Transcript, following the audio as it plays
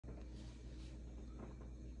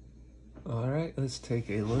All right, let's take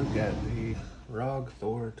a look at the Rog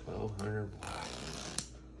Thor 1200 watt.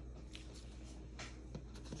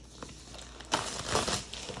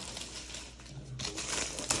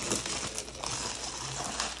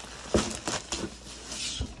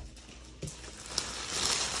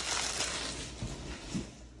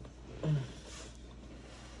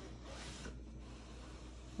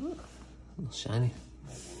 A little shiny.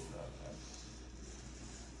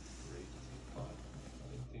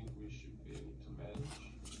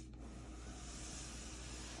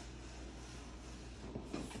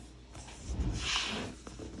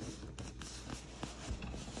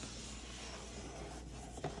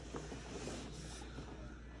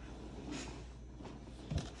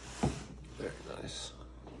 Very nice.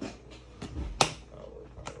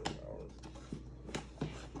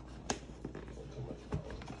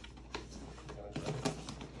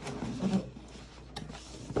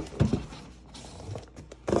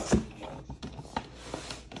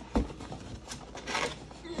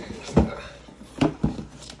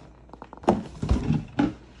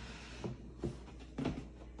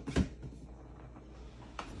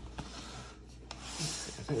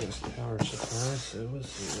 I think it's the power supply, so we'll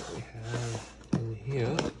see what we have in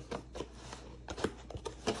here.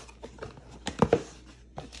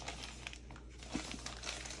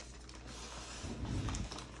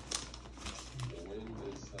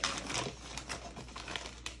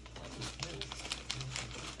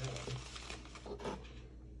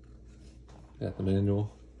 Got the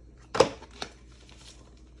manual.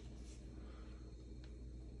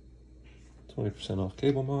 %off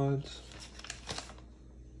cable mods.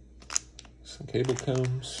 Some cable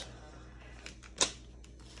combs.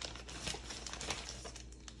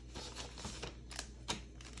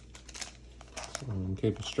 Some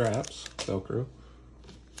cable straps, Velcro.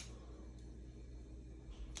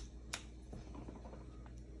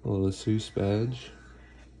 A little Asus badge.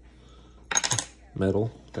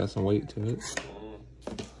 Metal, got some weight to it.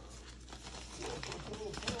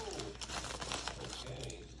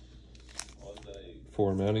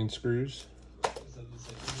 4 mounting screws.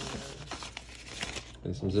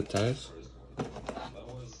 And some zip ties.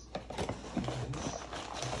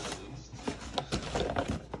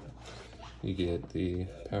 You get the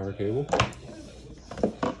power cable.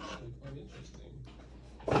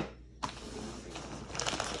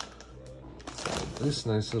 This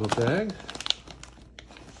nice little bag.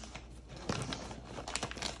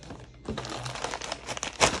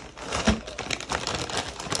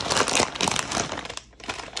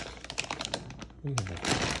 We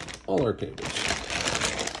have all our cables.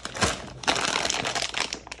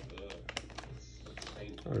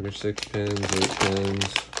 There's 6 pins, 8 pins,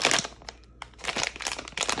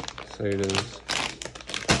 SATAs.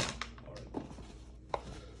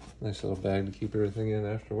 Nice little bag to keep everything in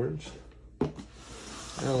afterwards.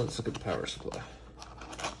 Now let's look at the power supply.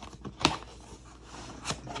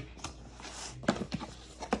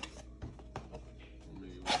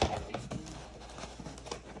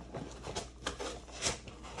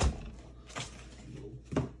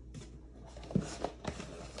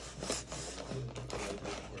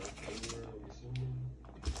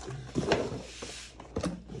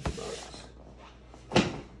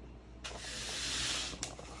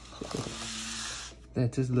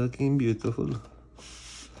 That is looking beautiful.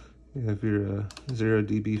 You have your 0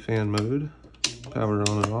 dB fan mode, power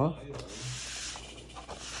on and off.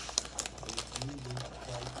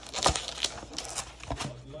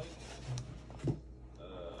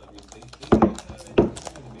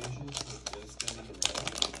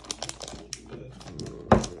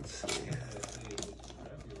 Let's see.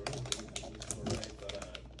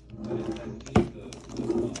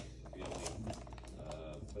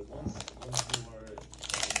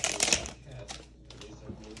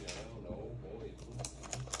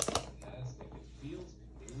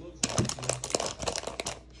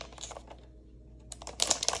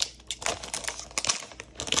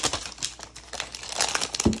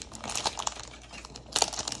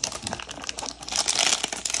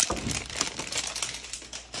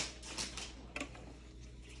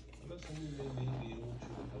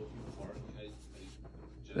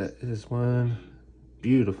 That is one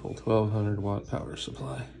beautiful 1200 watt power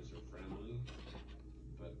supply.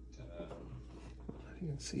 You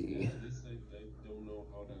can see. I don't know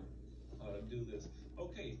how to do this.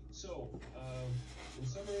 Okay, so in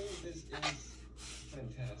summary, this is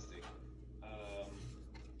fantastic.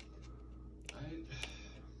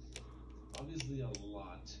 Obviously a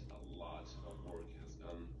lot of work has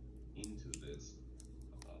gone into this.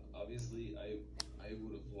 Obviously, I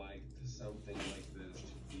would have liked something like this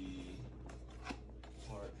to be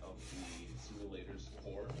part of the simulator's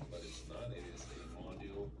core, but it's not.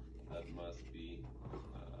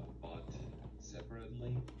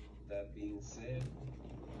 definitely. That being said,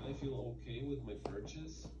 I feel okay with my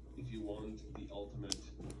purchase. If you want the ultimate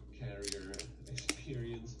carrier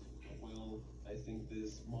experience, well, I think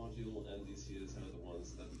this module and DCS are the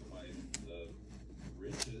ones that provide the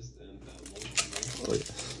richest and most Oh yeah,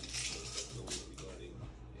 definitely regarding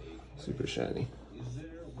a super shiny. Is there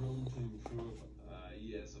room to improve?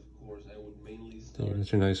 Yes, of course. I would mainly Oh, start.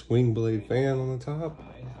 that's your nice wing blade fan on the top.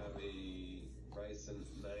 I have a Ryzen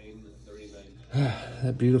 9 3900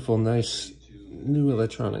 That beautiful, nice new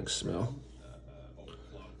electronics smell.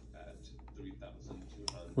 overclocked at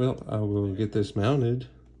 3200. Well, I will get this mounted,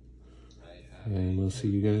 I have and a we'll see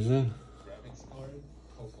you guys then.